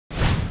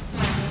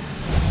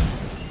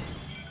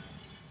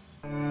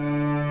Welcome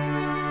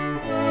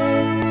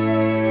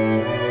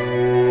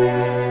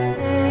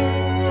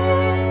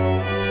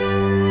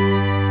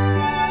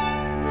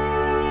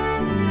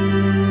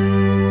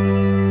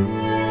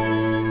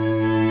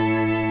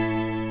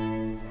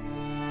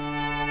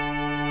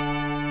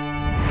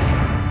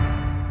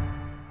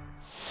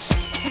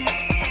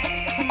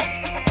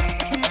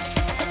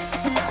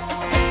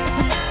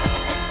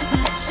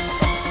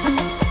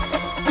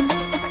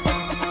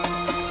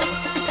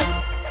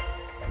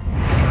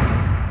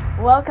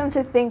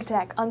to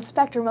ThinkTech on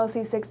Spectrum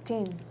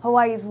OC16,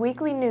 Hawaii's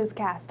weekly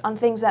newscast on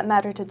things that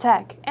matter to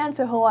tech and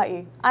to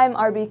Hawaii. I'm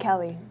RB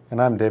Kelly.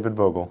 And I'm David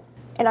Vogel.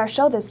 In our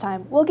show this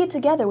time, we'll get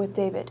together with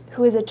David,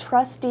 who is a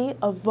trustee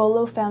of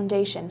VoLo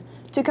Foundation,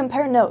 to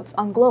compare notes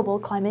on global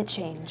climate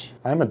change.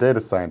 I'm a data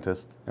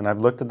scientist, and I've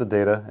looked at the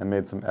data and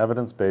made some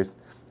evidence-based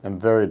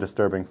and very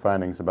disturbing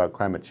findings about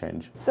climate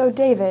change. So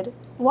David,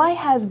 why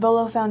has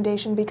VoLo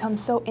Foundation become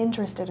so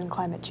interested in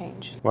climate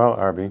change? Well,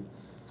 RB,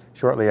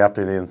 shortly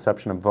after the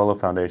inception of VoLo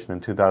Foundation in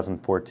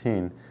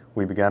 2014,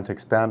 we began to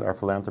expand our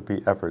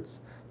philanthropy efforts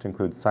to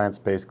include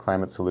science-based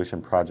climate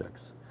solution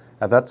projects.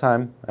 At that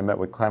time, I met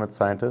with climate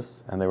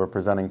scientists, and they were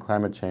presenting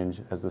climate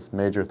change as this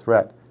major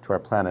threat to our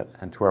planet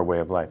and to our way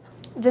of life.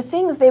 The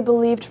things they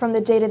believed from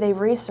the data they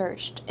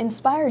researched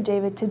inspired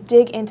David to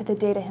dig into the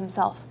data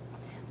himself.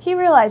 He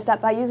realized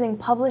that by using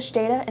published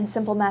data and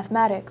simple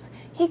mathematics,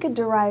 he could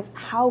derive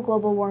how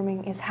global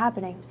warming is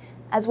happening,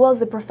 as well as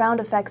the profound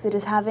effects it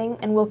is having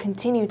and will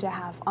continue to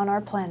have on our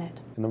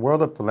planet. In the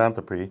world of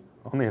philanthropy,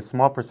 only a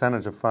small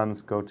percentage of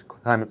funds go to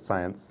climate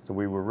science, so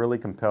we were really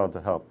compelled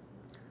to help.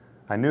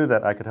 I knew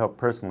that I could help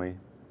personally,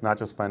 not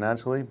just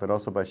financially, but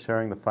also by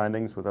sharing the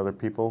findings with other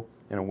people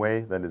in a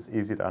way that is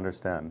easy to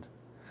understand.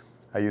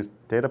 I used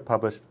data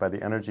published by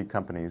the energy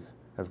companies,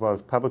 as well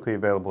as publicly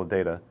available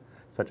data,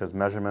 such as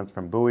measurements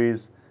from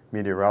buoys,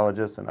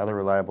 meteorologists, and other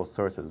reliable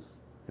sources.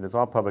 It is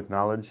all public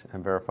knowledge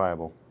and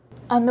verifiable.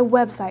 On the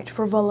website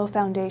for VoLo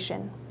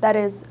Foundation, that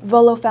is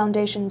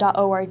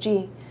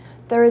volofoundation.org,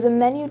 there is a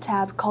menu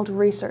tab called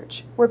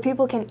Research, where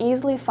people can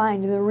easily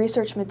find the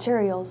research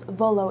materials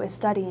VoLo is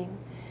studying.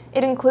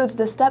 It includes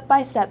the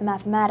step-by-step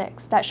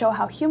mathematics that show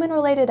how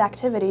human-related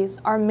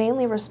activities are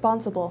mainly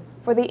responsible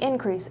for the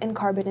increase in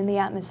carbon in the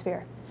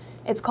atmosphere.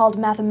 It's called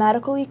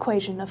Mathematical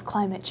Equation of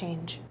Climate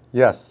Change.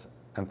 Yes,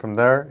 and from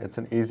there, it's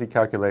an easy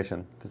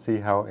calculation to see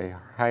how a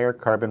higher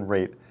carbon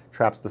rate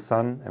traps the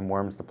sun and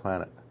warms the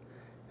planet.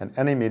 And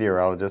any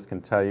meteorologist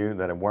can tell you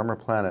that a warmer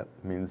planet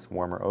means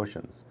warmer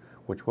oceans,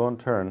 which will in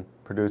turn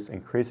produce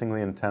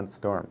increasingly intense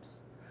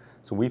storms.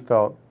 So we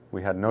felt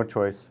we had no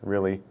choice,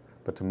 really,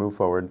 but to move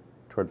forward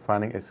toward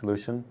finding a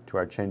solution to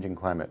our changing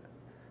climate,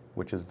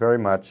 which is very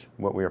much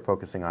what we are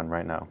focusing on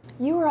right now.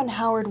 You were on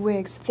Howard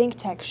Wigg's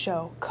ThinkTech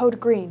show, Code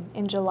Green,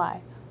 in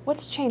July.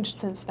 What's changed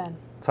since then?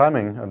 The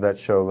timing of that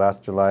show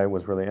last July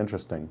was really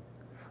interesting.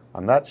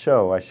 On that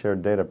show, I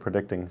shared data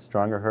predicting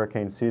stronger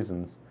hurricane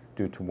seasons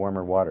due to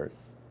warmer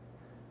waters.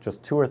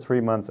 Just 2 or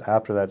 3 months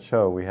after that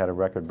show, we had a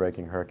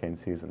record-breaking hurricane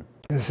season.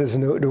 This is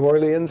New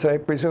Orleans, I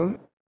presume?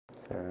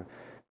 So,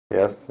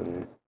 yes,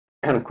 and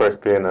of course,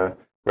 being a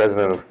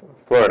resident of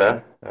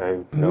Florida, I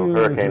know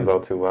hurricanes all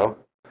too well.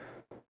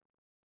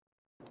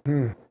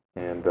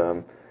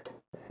 And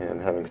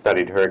having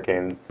studied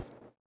hurricanes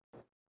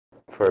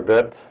for a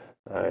bit,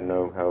 I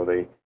know how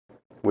they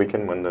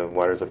weaken when the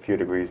water's a few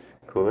degrees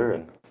cooler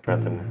and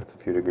strengthen when it's a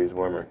few degrees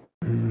warmer.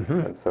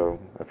 And so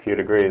a few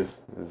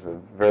degrees is a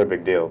very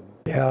big deal.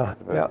 Yeah,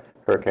 If a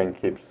hurricane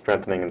keeps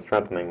strengthening and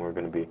strengthening, we're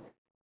going to be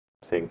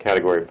seeing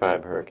Category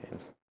 5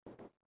 hurricanes.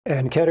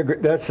 And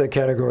that's a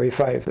Category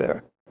 5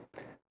 there.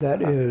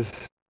 That is...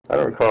 I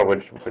don't recall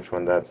which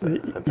one that's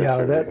a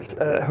yeah, that's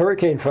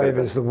Hurricane 5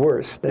 is the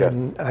worst,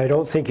 and I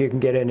don't think you can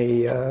get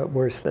any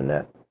worse than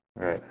that.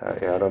 Right.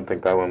 Yeah, I don't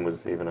think that one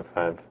was even a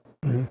 5.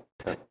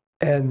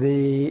 And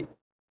the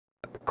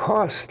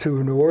cost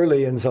to New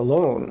Orleans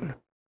alone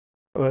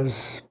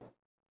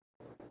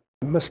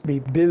must be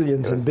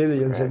billions and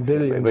billions and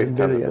billions at least and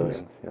tens of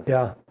billions.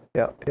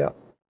 Yes. Yeah.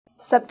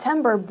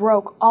 September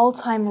broke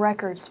all-time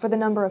records for the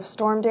number of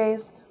storm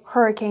days,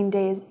 hurricane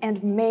days,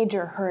 and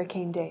major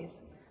hurricane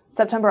days.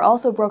 September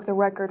also broke the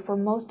record for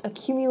most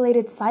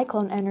accumulated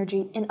cyclone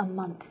energy in a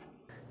month.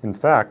 In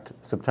fact,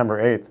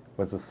 September 8th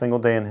was the single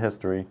day in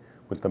history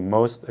with the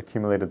most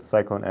accumulated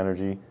cyclone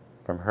energy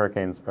from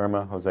hurricanes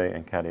Irma, Jose,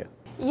 and Katia.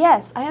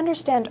 Yes, I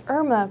understand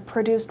Irma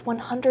produced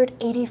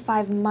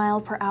 185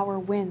 mile-per-hour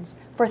winds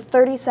for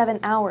 37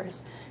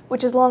 hours,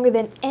 which is longer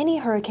than any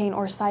hurricane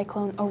or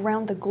cyclone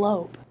around the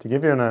globe. To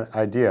give you an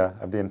idea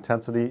of the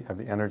intensity of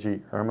the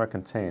energy Irma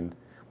contained,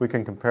 we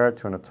can compare it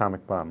to an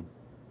atomic bomb.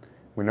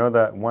 We know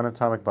that one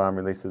atomic bomb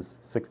releases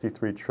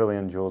 63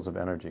 trillion joules of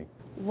energy.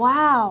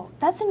 Wow,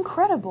 that's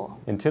incredible.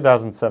 In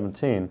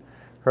 2017,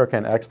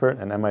 hurricane expert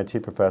and MIT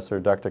professor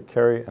Dr.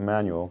 Keli'i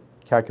Akina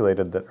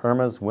calculated that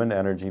Irma's wind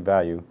energy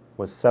value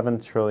was 7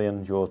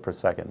 trillion joules per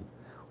second,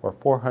 or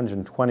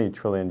 420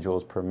 trillion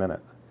joules per minute.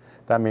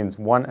 That means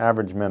one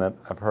average minute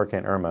of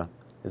Hurricane Irma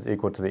is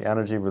equal to the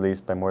energy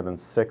released by more than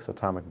 6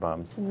 atomic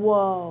bombs.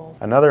 Whoa.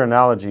 Another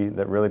analogy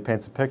that really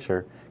paints a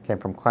picture came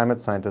from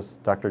climate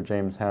scientist Dr.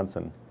 James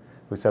Hansen,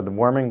 who said the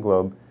warming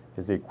globe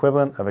is the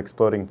equivalent of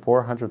exploding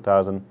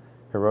 400,000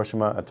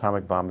 Hiroshima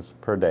atomic bombs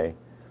per day,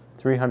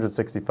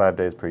 365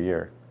 days per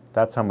year.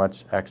 That's how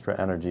much extra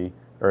energy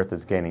Earth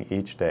is gaining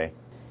each day.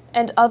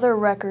 And other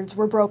records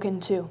were broken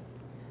too.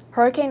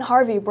 Hurricane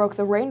Harvey broke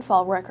the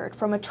rainfall record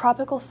from a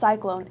tropical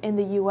cyclone in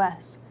the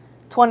U.S.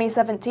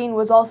 2017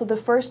 was also the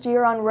first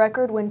year on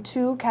record when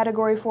 2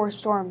 Category 4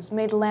 storms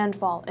made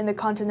landfall in the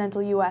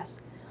continental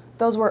U.S.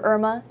 Those were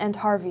Irma and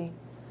Harvey.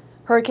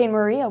 Hurricane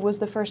Maria was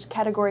the first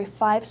Category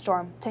 5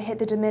 storm to hit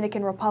the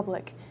Dominican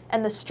Republic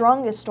and the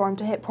strongest storm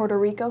to hit Puerto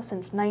Rico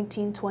since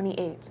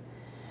 1928.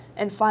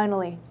 And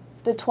finally,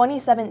 the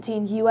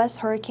 2017 U.S.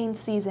 hurricane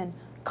season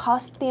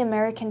cost the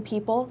American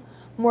people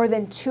more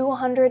than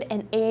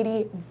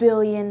 $280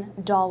 billion,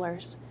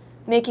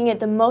 making it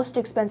the most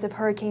expensive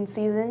hurricane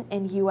season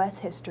in U.S.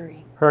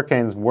 history.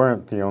 Hurricanes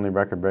weren't the only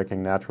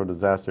record-breaking natural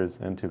disasters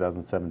in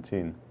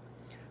 2017.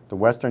 The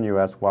western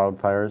U.S.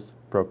 wildfires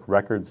broke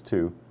records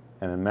too,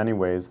 and in many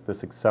ways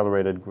this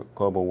accelerated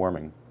global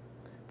warming.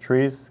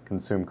 Trees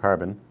consume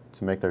carbon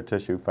to make their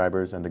tissue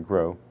fibers and to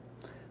grow.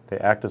 They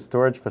act as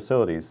storage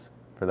facilities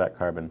for that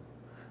carbon.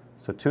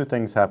 So 2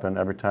 things happen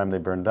every time they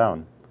burn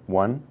down.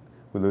 1,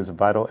 we lose a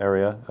vital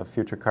area of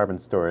future carbon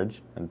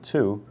storage, and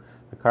 2,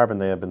 the carbon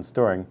they have been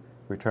storing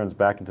returns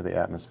back into the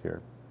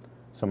atmosphere.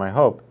 So my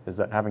hope is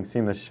that having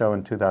seen this show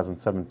in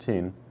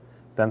 2017,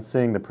 then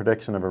seeing the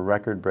prediction of a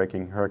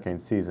record-breaking hurricane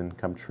season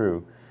come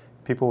true,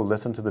 people will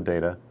listen to the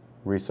data,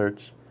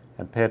 research,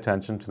 and pay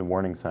attention to the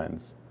warning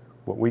signs.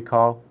 What we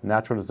call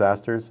natural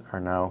disasters are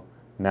now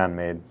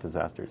man-made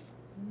disasters.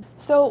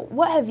 So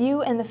what have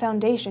you and the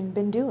foundation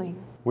been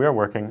doing? We are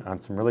working on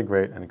some really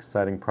great and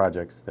exciting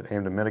projects that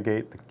aim to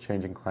mitigate the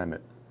changing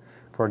climate.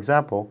 For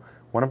example,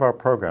 one of our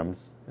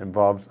programs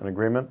involves an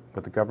agreement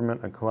with the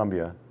government of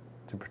Colombia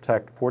to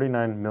protect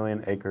 49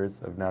 million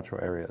acres of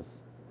natural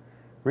areas.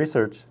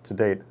 Research to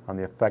date on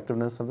the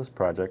effectiveness of this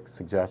project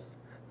suggests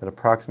that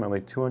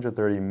approximately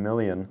 230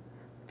 million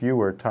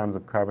fewer tons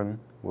of carbon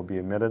will be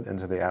emitted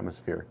into the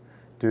atmosphere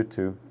due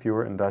to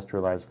fewer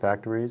industrialized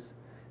factories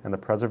and the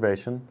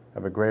preservation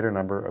of a greater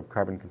number of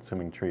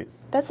carbon-consuming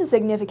trees. That's a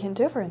significant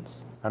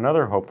difference.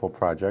 Another hopeful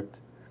project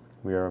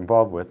we are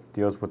involved with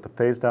deals with the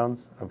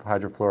phase-downs of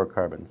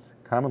hydrofluorocarbons,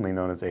 commonly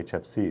known as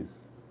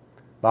HFCs.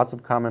 Lots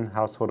of common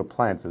household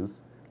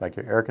appliances, like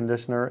your air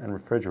conditioner and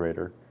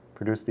refrigerator,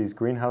 produce these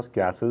greenhouse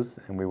gases,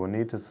 and we will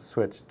need to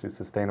switch to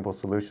sustainable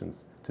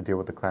solutions to deal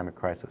with the climate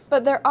crisis.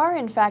 But there are,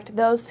 in fact,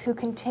 those who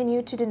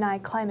continue to deny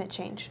climate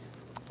change.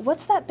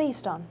 What's that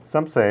based on?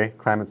 Some say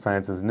climate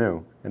science is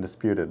new and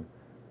disputed,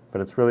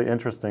 but it's really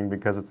interesting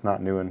because it's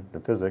not new and the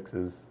physics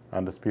is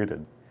undisputed.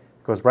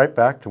 It goes right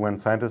back to when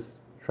scientists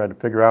tried to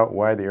figure out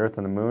why the Earth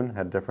and the Moon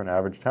had different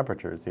average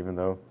temperatures, even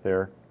though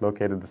they're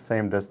located the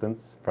same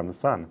distance from the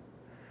Sun.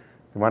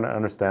 They want to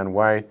understand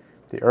why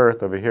the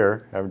Earth over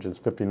here averages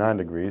 59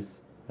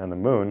 degrees and the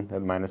Moon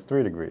at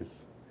 -3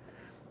 degrees.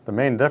 The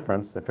main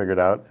difference they figured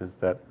out is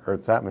that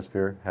Earth's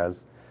atmosphere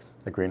has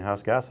a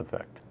greenhouse gas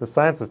effect. The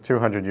science is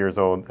 200 years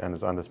old and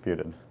is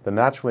undisputed. The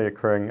naturally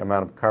occurring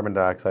amount of carbon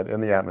dioxide in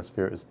the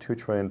atmosphere is 2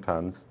 trillion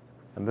tons,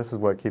 and this is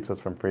what keeps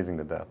us from freezing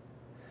to death.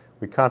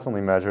 We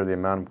constantly measure the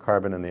amount of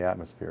carbon in the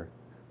atmosphere,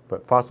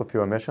 but fossil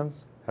fuel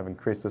emissions have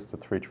increased this to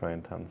 3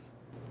 trillion tons.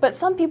 But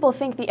some people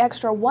think the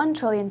extra 1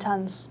 trillion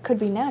tons could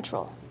be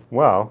natural.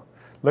 Well,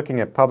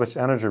 looking at published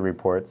energy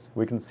reports,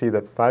 we can see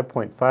that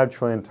 5.5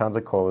 trillion tons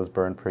of coal is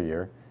burned per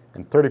year,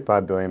 and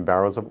 35 billion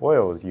barrels of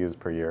oil is used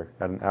per year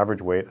at an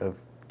average weight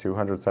of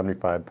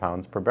 275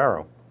 pounds per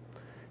barrel.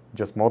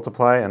 Just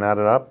multiply and add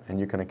it up, and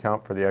you can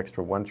account for the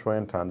extra 1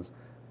 trillion tons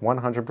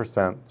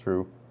 100%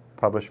 through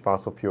published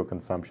fossil fuel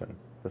consumption.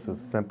 This is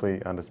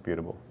simply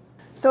undisputable.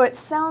 So it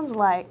sounds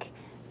like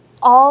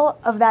all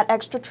of that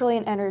extra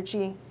trillion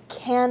energy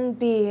can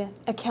be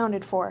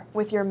accounted for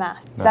with your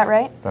math. Is that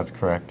right? That's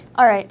correct.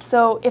 All right,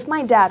 so if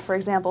my dad, for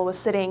example, was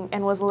sitting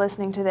and was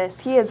listening to this,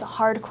 he is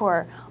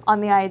hardcore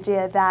on the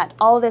idea that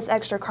all of this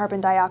extra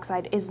carbon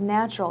dioxide is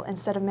natural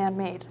instead of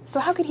man-made. So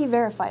how could he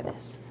verify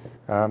this?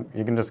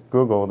 You can just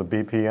Google the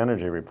BP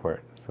energy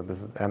report. So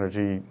this is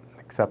energy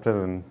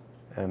accepted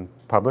and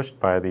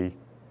published by the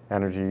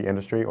energy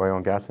industry, oil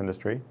and gas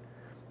industry.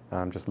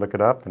 Just look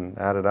it up and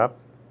add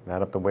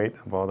up the weight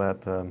of all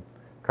that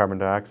carbon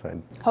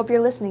dioxide. Hope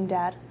you're listening,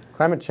 Dad.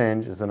 Climate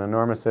change is an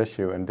enormous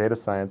issue, and data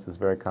science is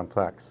very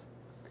complex.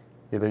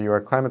 Either you are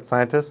a climate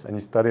scientist and you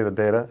study the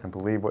data and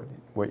believe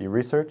what you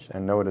research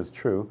and know it is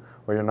true,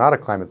 or you're not a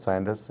climate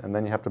scientist and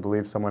then you have to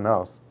believe someone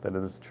else that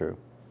it is true.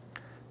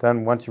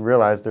 Then once you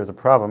realize there's a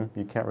problem,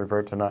 you can't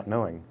revert to not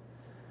knowing.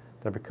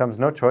 There becomes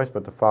no choice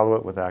but to follow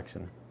it with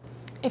action.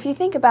 If you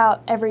think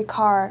about every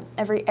car,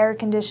 every air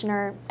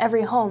conditioner,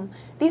 every home,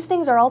 these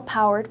things are all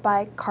powered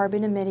by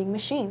carbon-emitting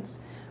machines.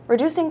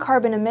 Reducing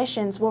carbon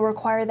emissions will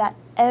require that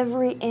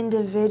every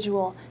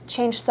individual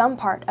change some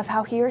part of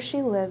how he or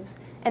she lives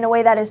in a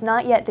way that is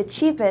not yet the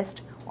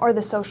cheapest or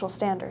the social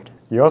standard.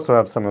 You also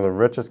have some of the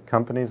richest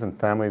companies and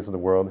families of the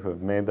world who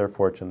have made their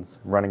fortunes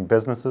running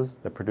businesses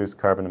that produce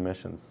carbon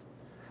emissions.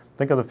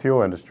 Think of the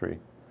fuel industry,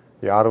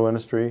 the auto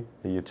industry,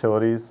 the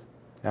utilities,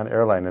 and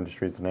airline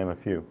industries, to name a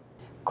few.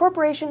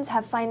 Corporations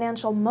have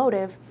financial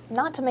motive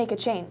not to make a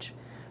change.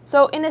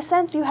 So in a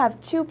sense, you have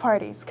two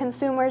parties,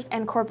 consumers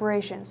and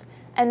corporations,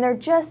 and there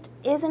just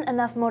isn't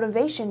enough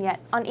motivation yet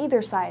on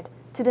either side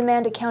to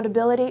demand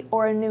accountability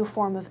or a new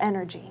form of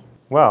energy.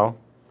 Well,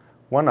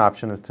 one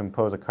option is to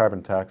impose a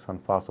carbon tax on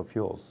fossil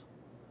fuels.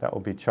 That will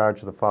be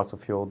charged to the fossil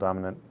fuel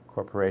dominant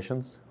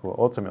corporations, who will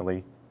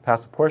ultimately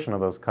pass a portion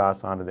of those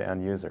costs on to the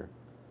end user.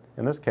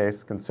 In this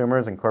case,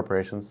 consumers and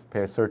corporations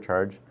pay a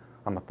surcharge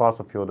on the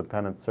fossil fuel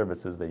dependent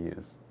services they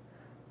use.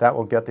 That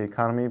will get the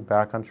economy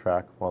back on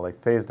track while they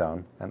phase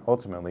down, and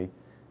ultimately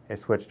a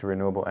switch to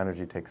renewable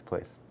energy takes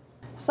place.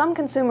 Some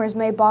consumers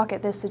may balk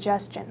at this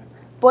suggestion.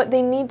 What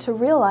they need to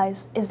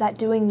realize is that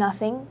doing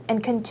nothing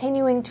and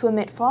continuing to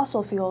emit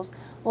fossil fuels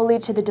will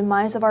lead to the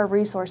demise of our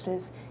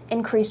resources,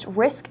 increased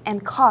risk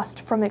and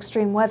cost from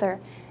extreme weather,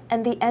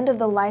 and the end of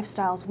the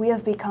lifestyles we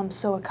have become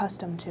so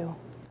accustomed to.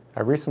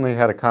 I recently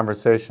had a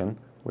conversation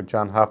with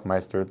John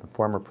Hofmeister, the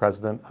former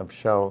president of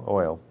Shell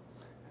Oil,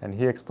 and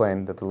he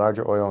explained that the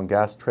larger oil and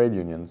gas trade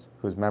unions,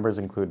 whose members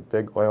include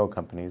big oil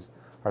companies,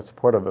 are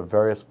supportive of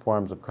various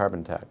forms of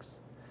carbon tax.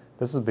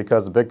 This is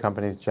because the big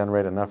companies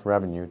generate enough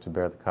revenue to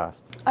bear the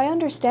cost. I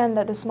understand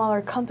that the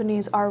smaller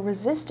companies are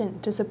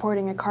resistant to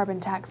supporting a carbon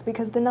tax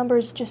because the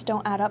numbers just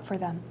don't add up for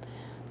them.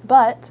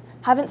 But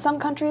haven't some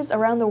countries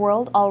around the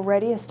world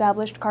already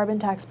established carbon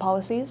tax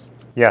policies?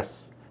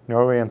 Yes.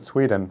 Norway and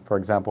Sweden, for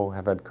example,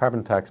 have had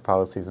carbon tax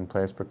policies in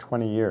place for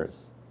 20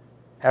 years.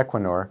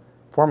 Equinor,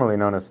 formerly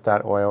known as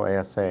Statoil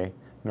ASA,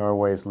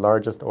 Norway's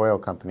largest oil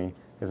company,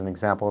 is an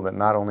example that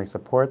not only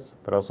supports,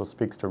 but also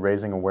speaks to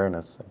raising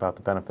awareness about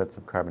the benefits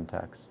of carbon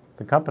tax.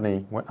 The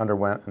company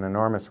underwent an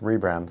enormous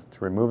rebrand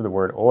to remove the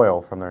word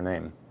oil from their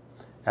name.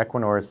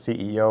 Equinor's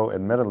CEO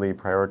admittedly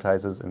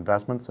prioritizes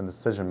investments and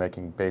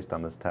decision-making based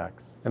on this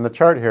tax. In the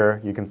chart here,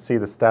 you can see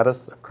the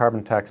status of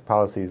carbon tax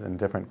policies in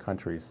different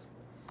countries.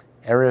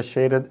 Areas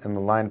shaded in the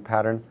line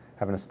pattern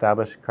have an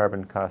established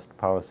carbon cost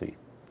policy.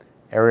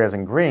 Areas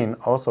in green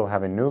also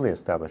have a newly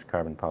established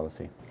carbon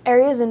policy.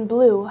 Areas in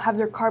blue have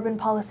their carbon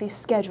policy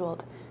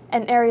scheduled,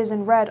 and areas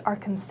in red are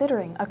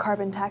considering a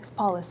carbon tax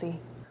policy.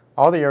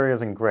 All the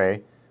areas in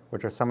gray,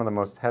 which are some of the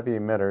most heavy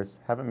emitters,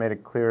 haven't made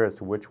it clear as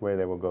to which way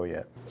they will go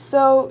yet.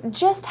 So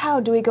just how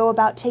do we go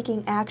about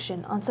taking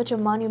action on such a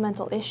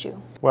monumental issue?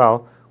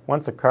 Well,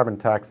 once a carbon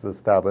tax is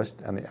established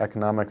and the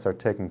economics are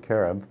taken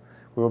care of,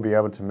 we will be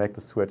able to make the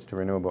switch to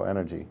renewable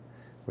energy,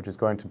 which is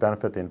going to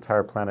benefit the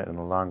entire planet in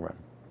the long run.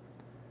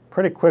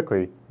 Pretty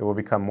quickly, it will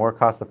become more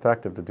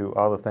cost-effective to do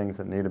all the things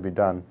that need to be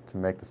done to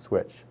make the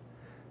switch.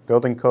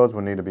 Building codes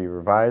will need to be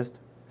revised,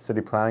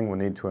 city planning will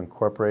need to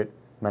incorporate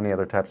many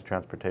other types of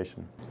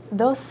transportation.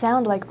 Those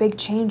sound like big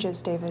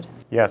changes, David.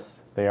 Yes,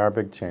 they are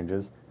big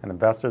changes, and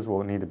investors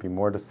will need to be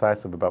more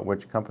decisive about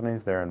which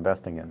companies they are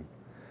investing in.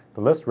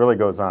 The list really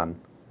goes on.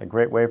 A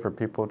great way for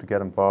people to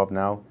get involved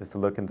now is to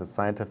look into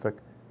scientific,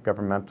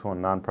 governmental,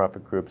 and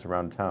nonprofit groups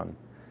around town.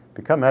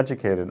 Become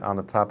educated on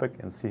the topic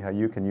and see how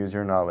you can use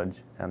your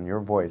knowledge and your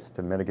voice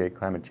to mitigate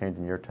climate change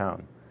in your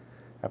town.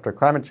 After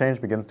climate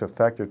change begins to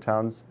affect your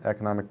town's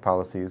economic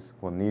policies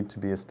will need to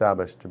be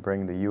established to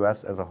bring the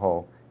U.S. as a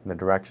whole in the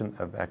direction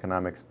of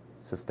economic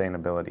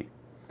sustainability.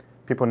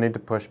 People need to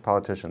push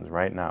politicians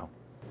right now.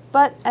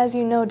 But, as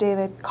you know,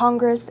 David,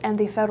 Congress and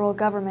the federal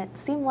government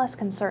seem less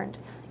concerned,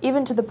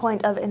 even to the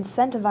point of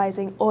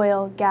incentivizing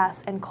oil,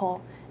 gas, and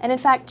coal, and in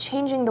fact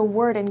changing the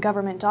word in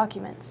government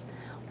documents.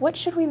 What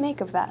should we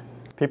make of that?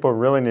 People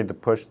really need to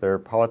push their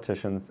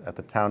politicians at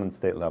the town and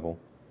state level.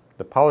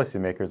 The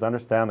policymakers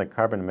understand that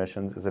carbon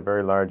emissions is a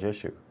very large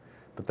issue,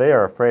 but they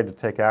are afraid to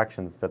take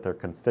actions that their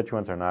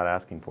constituents are not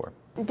asking for.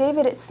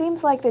 David, it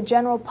seems like the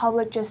general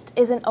public just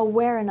isn't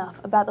aware enough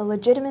about the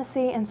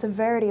legitimacy and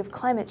severity of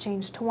climate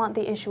change to want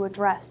the issue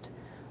addressed.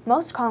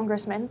 Most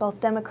congressmen, both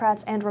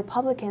Democrats and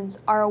Republicans,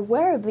 are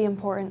aware of the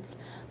importance,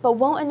 but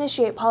won't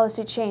initiate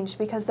policy change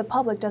because the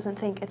public doesn't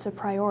think it's a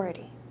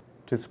priority.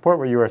 To support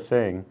what you are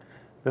saying,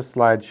 this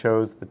slide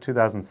shows the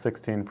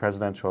 2016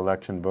 presidential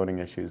election voting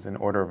issues in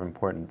order of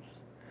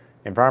importance.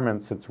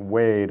 Environment sits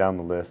way down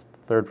the list,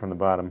 third from the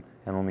bottom,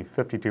 and only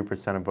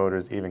 52% of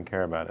voters even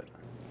care about it.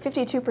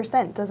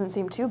 52% doesn't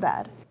seem too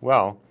bad.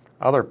 Well,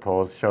 other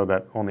polls show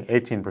that only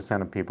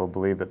 18% of people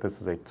believe that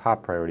this is a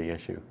top priority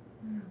issue.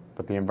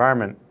 But the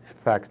environment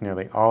affects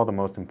nearly all the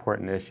most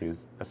important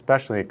issues,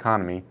 especially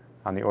economy,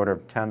 on the order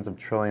of tens of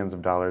trillions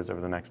of dollars over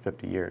the next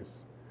 50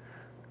 years.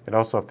 It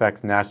also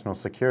affects national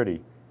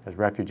security, as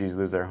refugees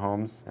lose their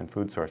homes and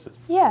food sources.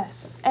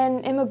 Yes,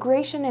 and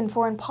immigration and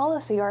foreign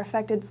policy are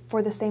affected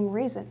for the same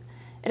reason.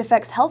 It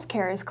affects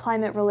healthcare as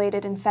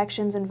climate-related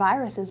infections and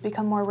viruses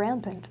become more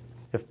rampant.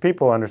 If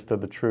people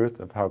understood the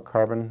truth of how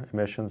carbon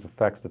emissions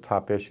affects the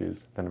top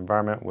issues, then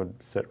environment would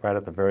sit right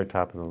at the very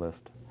top of the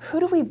list. Who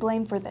do we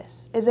blame for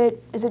this? Is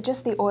it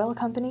just the oil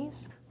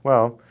companies?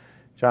 Well,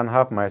 John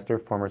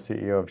Hofmeister, former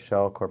CEO of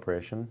Shell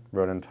Corporation,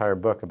 wrote an entire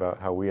book about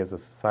how we as a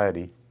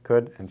society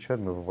could and should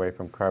move away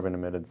from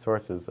carbon-emitted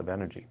sources of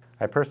energy.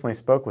 I personally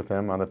spoke with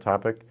him on the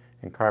topic,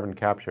 and carbon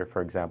capture,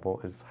 for example,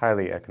 is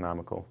highly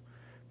economical,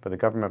 but the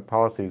government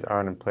policies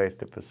aren't in place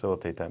to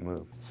facilitate that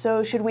move.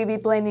 So should we be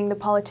blaming the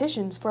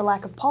politicians for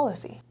lack of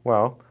policy?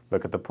 Well,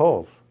 look at the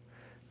polls.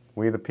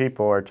 We the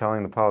people are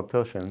telling the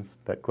politicians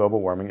that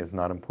global warming is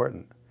not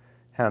important.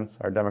 Hence,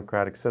 our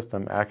democratic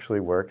system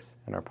actually works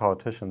and our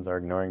politicians are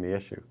ignoring the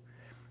issue.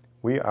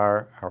 We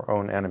are our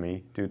own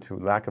enemy due to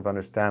lack of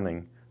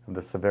understanding of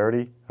the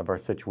severity of our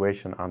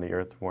situation on the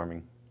Earth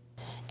warming.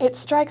 It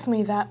strikes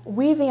me that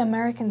we, the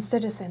American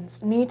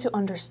citizens, need to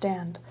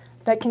understand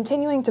that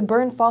continuing to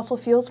burn fossil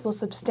fuels will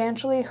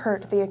substantially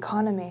hurt the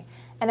economy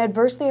and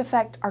adversely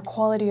affect our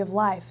quality of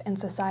life and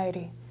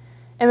society.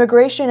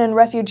 Immigration and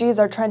refugees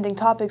are trending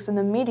topics in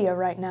the media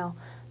right now,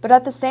 but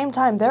at the same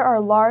time there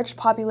are large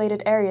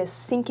populated areas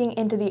sinking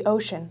into the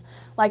ocean,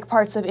 like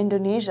parts of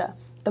Indonesia,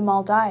 the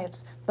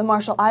Maldives, the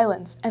Marshall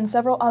Islands, and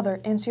several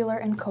other insular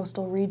and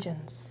coastal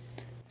regions.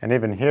 And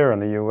even here in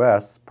the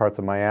U.S., parts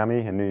of Miami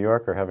and New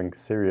York are having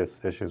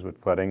serious issues with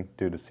flooding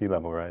due to sea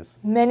level rise.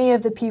 Many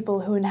of the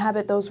people who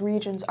inhabit those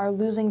regions are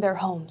losing their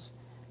homes.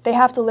 They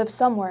have to live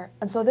somewhere,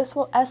 and so this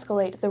will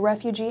escalate the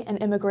refugee and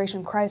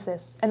immigration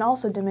crisis and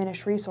also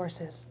diminish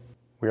resources.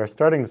 We are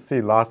starting to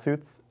see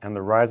lawsuits and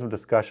the rise of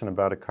discussion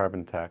about a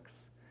carbon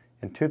tax.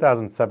 In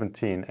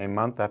 2017, a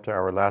month after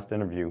our last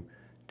interview,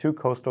 2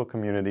 coastal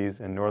communities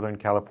in Northern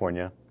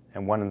California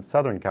and 1 in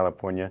Southern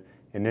California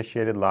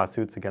initiated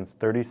lawsuits against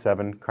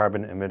 37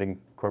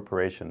 carbon-emitting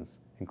corporations,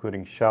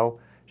 including Shell,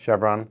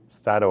 Chevron,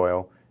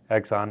 Statoil,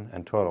 Exxon,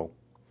 and Total.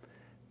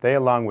 They,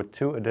 along with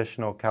 2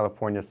 additional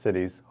California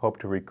cities, hope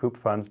to recoup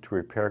funds to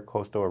repair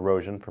coastal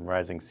erosion from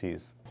rising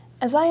seas.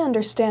 As I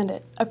understand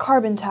it, a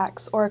carbon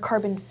tax or a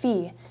carbon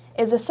fee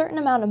is a certain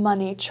amount of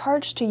money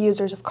charged to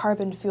users of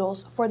carbon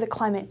fuels for the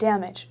climate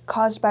damage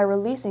caused by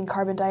releasing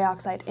carbon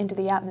dioxide into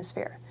the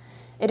atmosphere.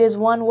 It is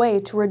one way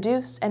to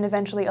reduce and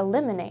eventually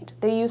eliminate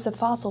the use of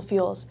fossil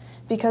fuels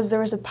because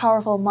there is a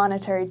powerful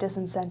monetary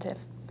disincentive.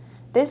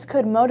 This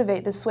could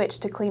motivate the switch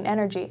to clean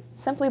energy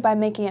simply by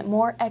making it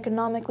more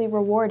economically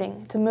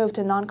rewarding to move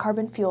to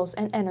non-carbon fuels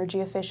and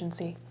energy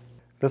efficiency.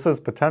 This is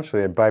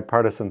potentially a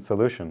bipartisan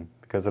solution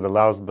because it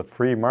allows the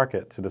free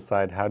market to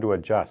decide how to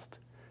adjust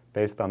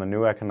based on the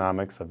new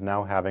economics of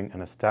now having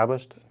an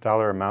established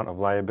dollar amount of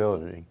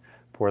liability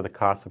for the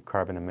cost of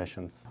carbon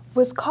emissions.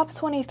 Was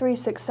COP23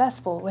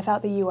 successful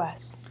without the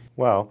U.S.?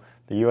 Well,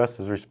 the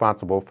U.S. is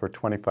responsible for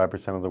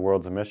 25% of the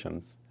world's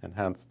emissions, and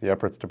hence the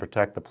efforts to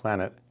protect the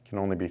planet can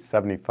only be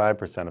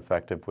 75%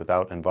 effective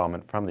without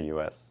involvement from the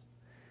U.S.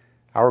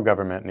 Our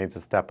government needs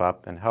to step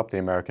up and help the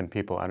American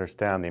people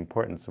understand the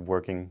importance of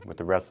working with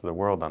the rest of the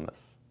world on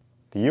this.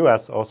 The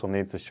U.S. also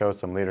needs to show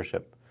some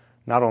leadership,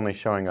 not only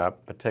showing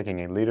up, but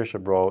taking a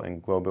leadership role in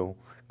global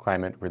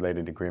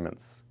climate-related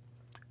agreements.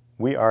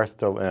 We Are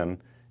Still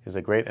In is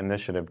a great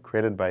initiative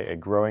created by a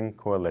growing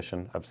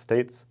coalition of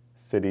states,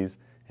 cities,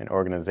 and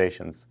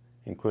organizations,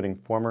 including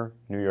former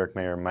New York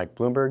Mayor Mike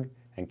Bloomberg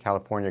and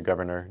California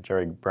Governor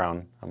Jerry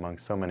Brown, among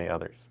so many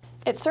others.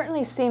 It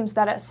certainly seems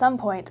that at some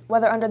point,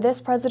 whether under this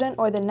president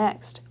or the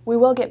next, we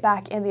will get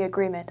back in the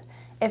agreement,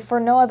 if for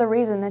no other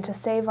reason than to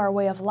save our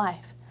way of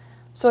life.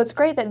 So it's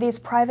great that these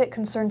private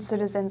concerned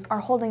citizens are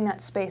holding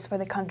that space for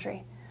the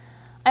country.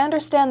 I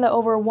understand that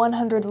over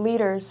 100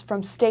 leaders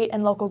from state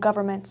and local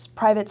governments,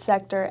 private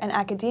sector, and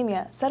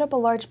academia set up a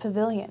large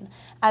pavilion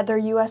at their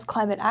U.S.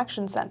 Climate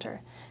Action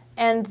Center,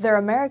 and their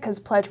America's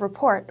Pledge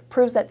report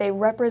proves that they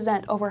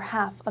represent over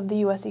half of the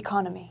U.S.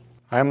 economy.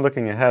 I am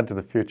looking ahead to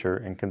the future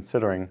and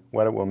considering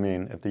what it will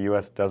mean if the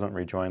U.S. doesn't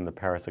rejoin the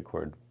Paris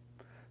Accord.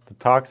 The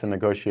talks and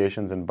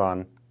negotiations in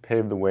Bonn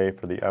paved the way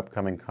for the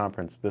upcoming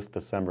conference this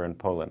December in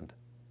Poland.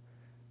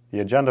 The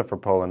agenda for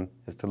Poland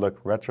is to look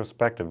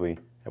retrospectively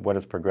at what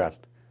has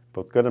progressed,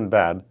 both good and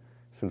bad,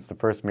 since the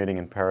first meeting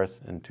in Paris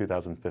in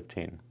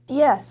 2015.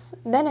 Yes,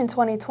 then in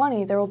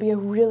 2020 there will be a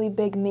really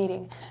big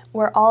meeting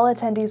where all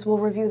attendees will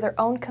review their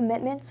own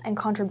commitments and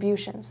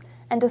contributions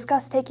and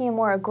discuss taking a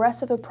more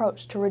aggressive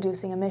approach to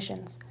reducing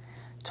emissions.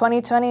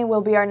 2020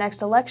 will be our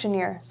next election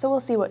year, so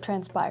we'll see what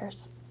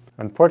transpires.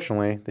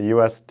 Unfortunately, the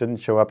U.S. didn't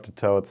show up to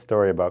tell its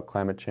story about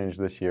climate change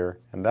this year,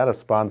 and that has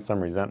spawned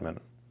some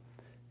resentment.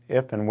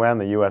 If and when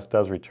the U.S.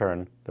 does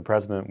return, the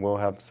President will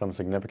have some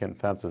significant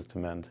fences to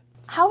mend.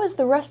 How is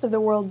the rest of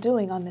the world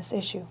doing on this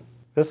issue?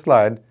 This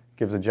slide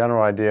gives a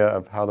general idea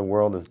of how the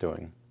world is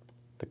doing.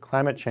 The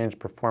Climate Change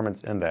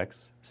Performance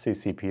Index,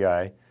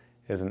 CCPI,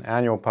 is an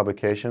annual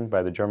publication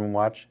by the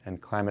Germanwatch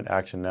and Climate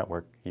Action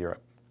Network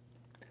Europe.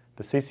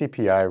 The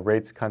CCPI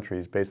rates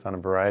countries based on a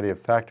variety of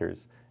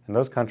factors, and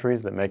those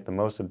countries that make the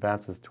most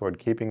advances toward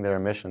keeping their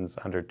emissions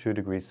under 2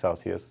 degrees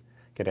Celsius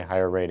get a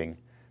higher rating,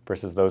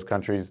 versus those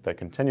countries that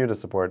continue to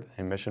support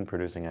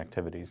emission-producing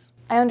activities.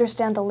 I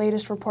understand the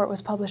latest report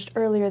was published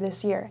earlier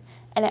this year,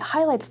 and it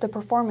highlights the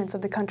performance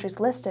of the countries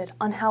listed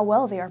on how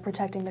well they are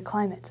protecting the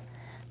climate.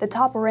 The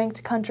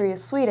top-ranked country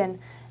is Sweden,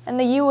 and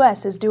the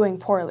U.S. is doing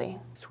poorly.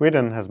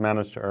 Sweden has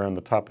managed to earn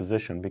the top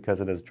position because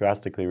it has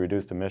drastically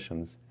reduced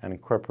emissions and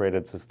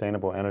incorporated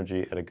sustainable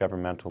energy at a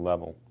governmental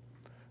level.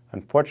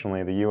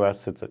 Unfortunately, the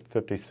U.S. sits at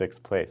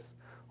 56th place,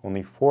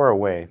 only 4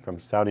 away from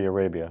Saudi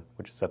Arabia,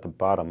 which is at the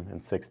bottom in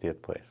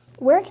 60th place.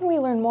 Where can we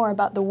learn more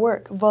about the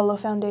work VoLo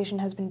Foundation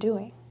has been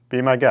doing?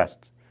 Be my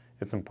guest.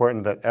 It's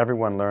important that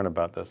everyone learn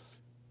about this.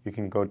 You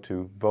can go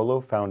to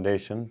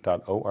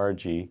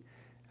volofoundation.org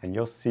and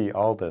you'll see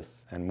all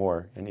this and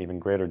more in even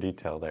greater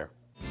detail there.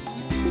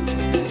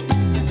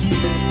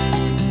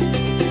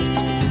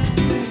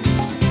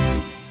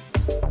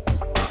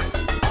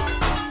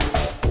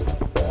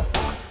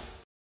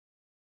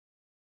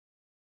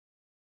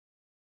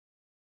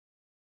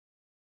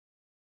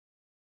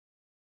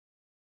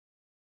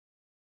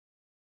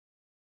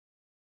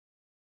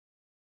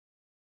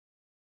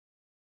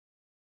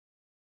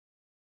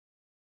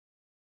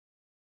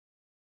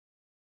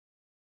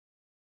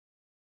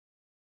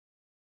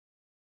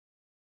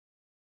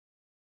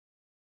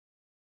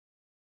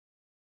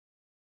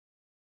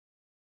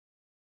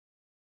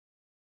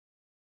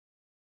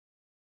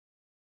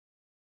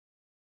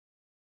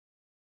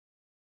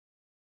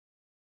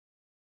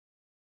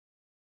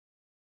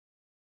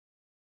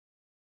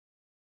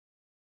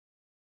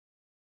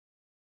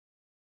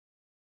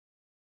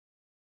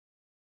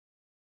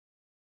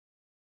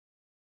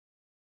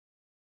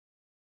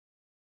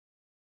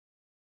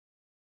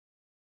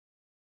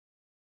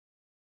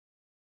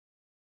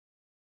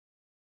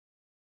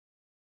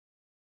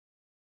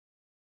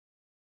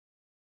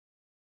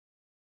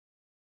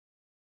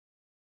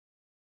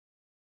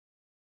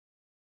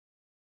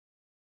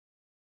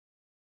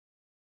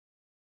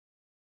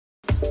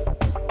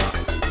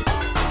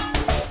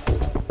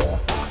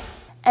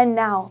 And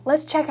now,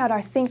 let's check out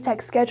our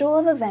ThinkTech schedule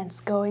of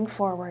events going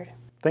forward.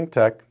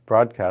 ThinkTech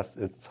broadcasts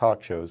its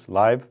talk shows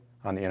live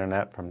on the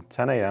internet from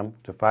 10 a.m.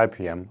 to 5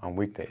 p.m. on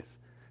weekdays.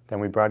 Then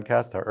we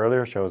broadcast our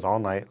earlier shows all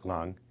night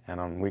long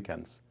and on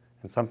weekends.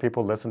 And some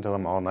people listen to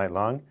them all night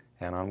long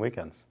and on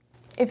weekends.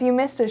 If you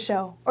missed a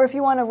show, or if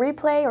you want to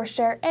replay or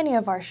share any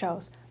of our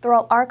shows, they're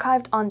all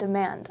archived on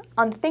demand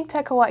on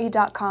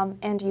thinktechhawaii.com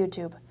and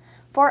YouTube.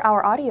 For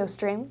our audio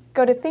stream,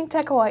 go to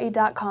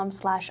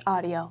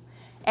thinktechhawaii.com/audio.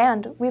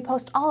 And we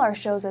post all our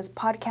shows as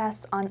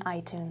podcasts on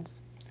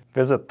iTunes.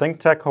 Visit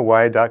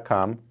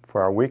thinktechhawaii.com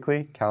for our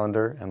weekly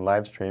calendar and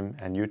live stream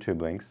and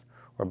YouTube links,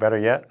 or better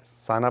yet,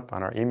 sign up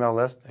on our email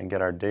list and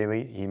get our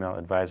daily email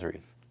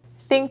advisories.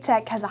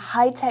 ThinkTech has a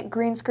high-tech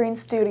green screen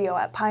studio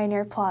at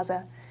Pioneer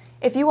Plaza.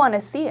 If you want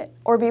to see it,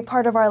 or be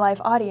part of our live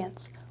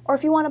audience, or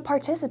if you want to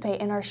participate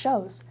in our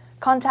shows,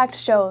 contact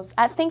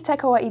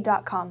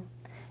shows@thinktechhawaii.com.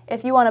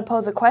 If you want to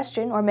pose a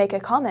question or make a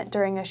comment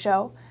during a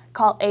show,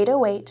 call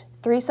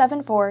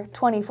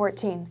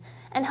 808-374-2014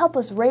 and help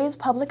us raise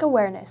public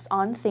awareness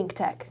on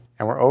ThinkTech.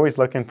 And we're always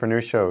looking for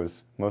new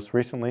shows. Most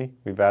recently,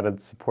 we've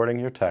added Supporting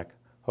Your Tech,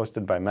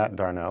 hosted by Matt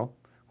Darnell,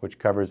 which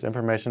covers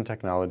information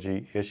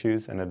technology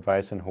issues and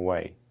advice in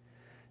Hawaii.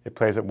 It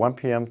plays at 1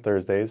 p.m.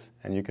 Thursdays,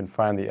 and you can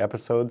find the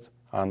episodes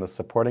on the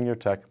Supporting Your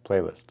Tech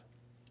playlist.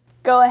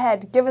 Go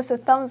ahead, give us a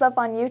thumbs up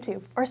on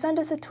YouTube or send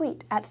us a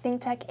tweet at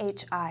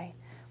ThinkTechHI.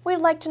 We'd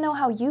like to know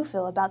how you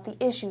feel about the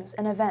issues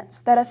and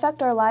events that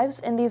affect our lives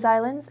in these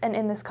islands and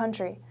in this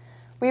country.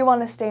 We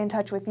want to stay in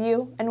touch with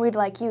you, and we'd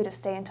like you to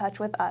stay in touch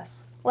with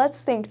us.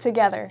 Let's think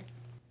together.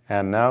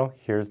 And now,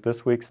 here's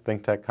this week's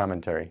ThinkTech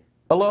commentary.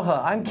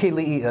 Aloha, I'm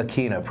Keli'i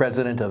Akina,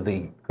 president of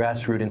the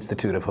Grassroots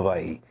Institute of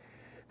Hawaii.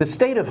 The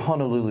state of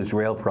Honolulu's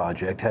rail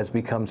project has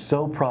become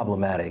so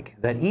problematic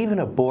that even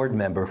a board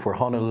member for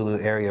Honolulu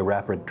Area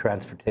Rapid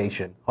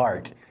Transportation,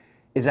 HART,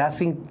 is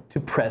asking to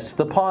press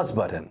the pause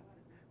button.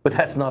 But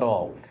that's not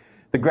all.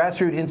 The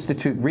Grassroots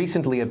Institute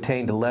recently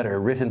obtained a letter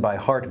written by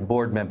HART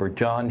board member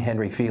John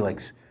Henry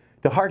Felix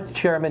to HART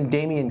chairman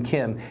Damian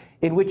Kim,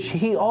 in which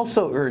he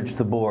also urged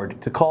the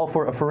board to call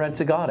for a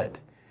forensic audit.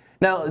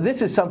 Now,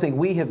 this is something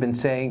we have been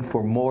saying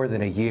for more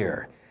than a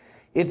year.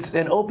 It's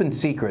an open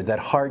secret that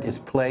HART is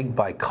plagued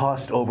by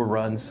cost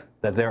overruns,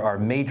 that there are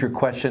major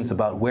questions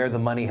about where the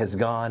money has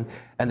gone,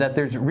 and that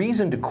there's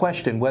reason to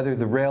question whether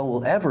the rail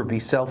will ever be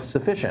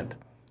self-sufficient.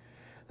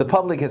 The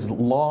public has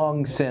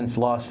long since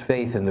lost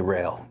faith in the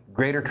rail.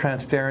 Greater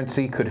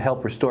transparency could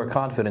help restore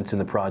confidence in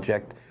the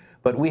project,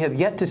 but we have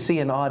yet to see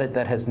an audit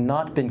that has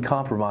not been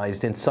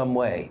compromised in some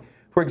way.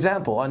 For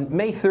example, on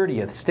May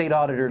 30th, State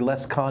Auditor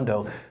Les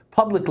Kondo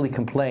publicly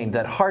complained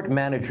that HART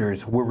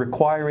managers were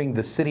requiring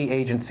the city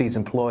agency's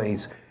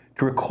employees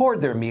to record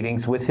their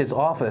meetings with his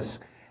office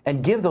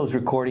and give those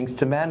recordings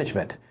to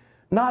management.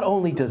 Not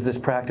only does this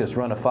practice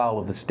run afoul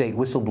of the state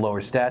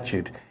whistleblower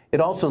statute, it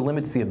also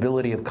limits the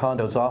ability of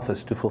Kondo's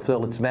office to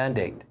fulfill its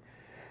mandate.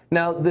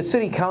 Now, the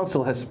City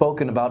Council has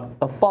spoken about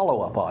a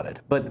follow-up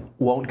audit, but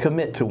won't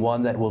commit to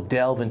one that will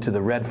delve into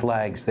the red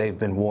flags they've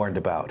been warned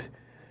about.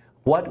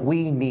 What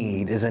we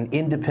need is an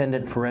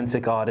independent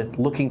forensic audit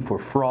looking for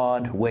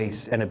fraud,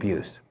 waste, and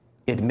abuse.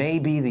 It may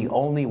be the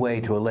only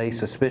way to allay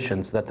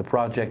suspicions that the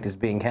project is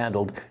being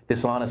handled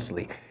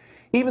dishonestly,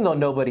 even though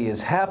nobody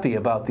is happy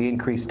about the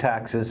increased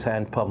taxes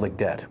and public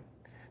debt.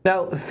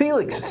 Now,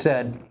 Felix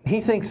said he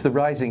thinks the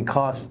rising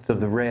costs of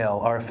the rail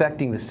are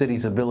affecting the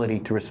city's ability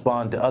to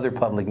respond to other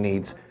public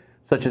needs,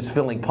 such as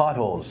filling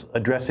potholes,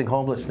 addressing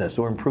homelessness,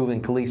 or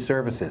improving police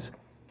services.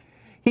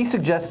 He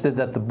suggested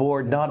that the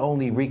board not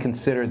only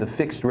reconsider the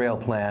fixed rail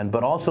plan,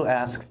 but also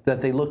asks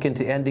that they look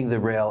into ending the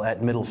rail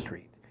at Middle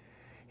Street.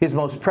 His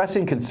most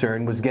pressing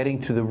concern was getting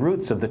to the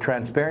roots of the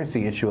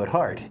transparency issue at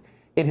heart.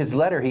 In his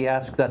letter, he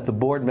asked that the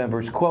board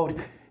members, quote,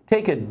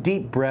 take a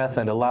deep breath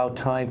and allow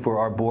time for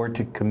our board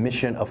to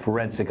commission a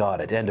forensic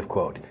audit, end of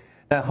quote.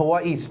 Now,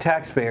 Hawaii's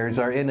taxpayers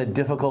are in a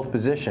difficult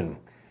position.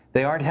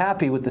 They aren't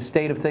happy with the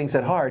state of things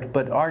at heart,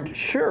 but aren't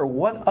sure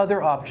what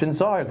other options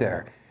are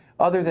there,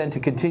 other than to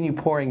continue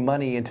pouring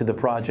money into the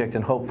project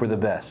and hope for the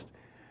best.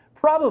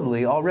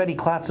 Probably already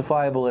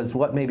classifiable as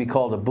what may be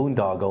called a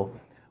boondoggle,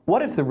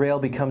 what if the rail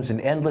becomes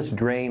an endless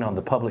drain on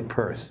the public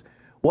purse?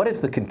 What if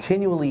the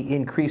continually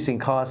increasing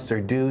costs are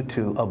due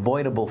to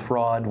avoidable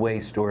fraud,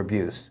 waste, or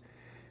abuse?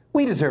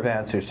 We deserve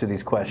answers to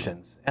these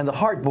questions, and the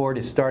HEART Board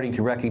is starting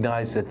to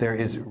recognize that there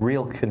is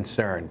real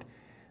concern.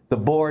 The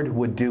board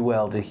would do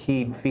well to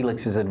heed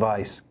Felix's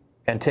advice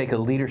and take a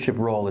leadership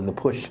role in the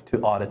push to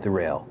audit the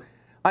rail.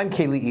 I'm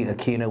Keli'i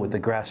Akina with the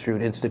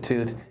Grassroots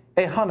Institute.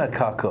 E hana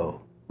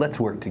kako. Let's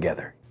work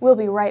together. We'll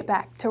be right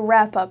back to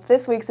wrap up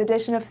this week's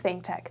edition of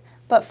ThinkTech.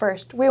 But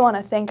first, we want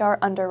to thank our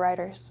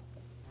underwriters.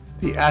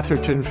 The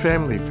Atherton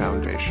Family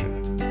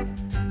Foundation,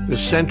 the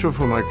Center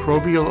for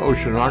Microbial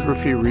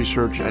Oceanography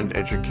Research and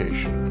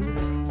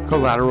Education,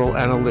 Collateral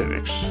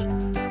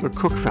Analytics, the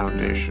Cook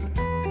Foundation,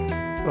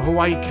 the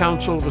Hawaii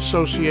Council of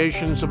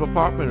Associations of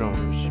Apartment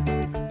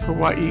Owners,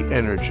 Hawaii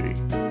Energy,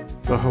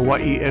 the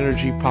Hawaii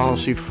Energy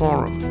Policy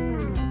Forum,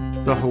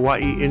 the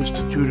Hawaii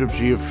Institute of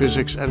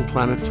Geophysics and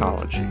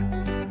Planetology,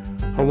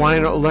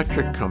 Hawaiian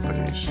Electric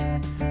Companies,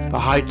 the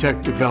High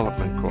Tech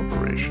Development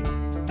Corporation,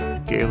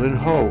 Galen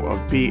Ho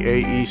of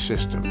BAE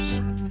Systems,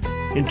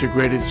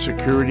 Integrated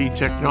Security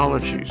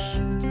Technologies,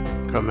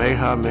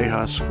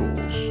 Kamehameha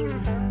Schools,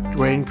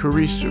 Dwayne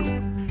Carisu,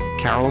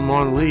 Carol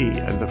Mon Lee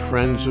and the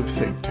Friends of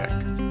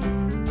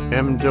ThinkTech,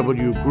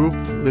 MW Group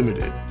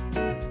Limited,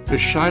 the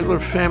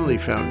Scheidler Family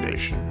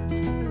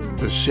Foundation,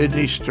 the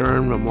Sidney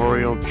Stern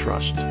Memorial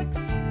Trust,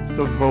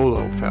 the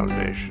VoLo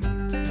Foundation,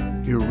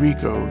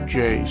 Yuriko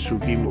J.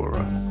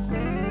 Sugimura.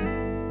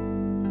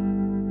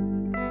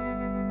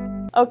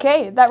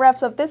 Okay, that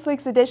wraps up this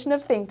week's edition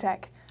of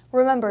ThinkTech.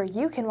 Remember,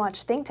 you can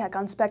watch ThinkTech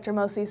on Spectrum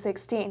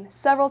OC16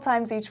 several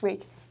times each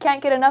week.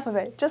 Can't get enough of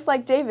it, just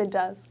like David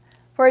does.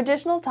 For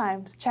additional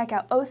times, check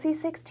out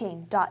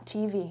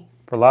OC16.tv.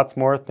 For lots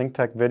more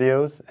ThinkTech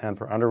videos and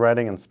for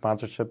underwriting and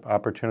sponsorship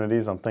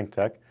opportunities on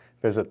ThinkTech,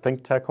 visit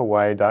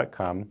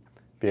thinktechhawaii.com,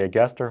 be a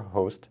guest or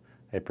host,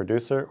 a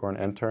producer or an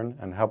intern,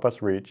 and help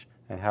us reach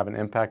and have an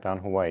impact on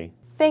Hawaii.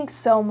 Thanks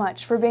so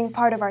much for being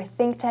part of our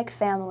ThinkTech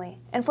family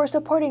and for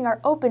supporting our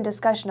open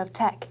discussion of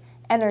tech,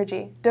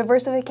 energy,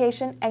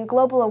 diversification, and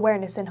global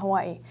awareness in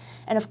Hawaii,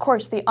 and of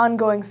course the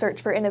ongoing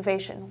search for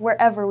innovation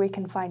wherever we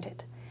can find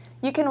it.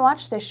 You can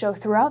watch this show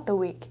throughout the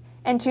week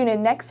and tune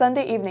in next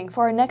Sunday evening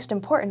for our next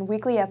important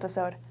weekly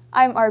episode.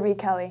 I'm RB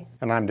Kelly.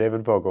 And I'm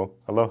David Vogel.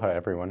 Aloha,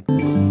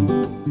 everyone.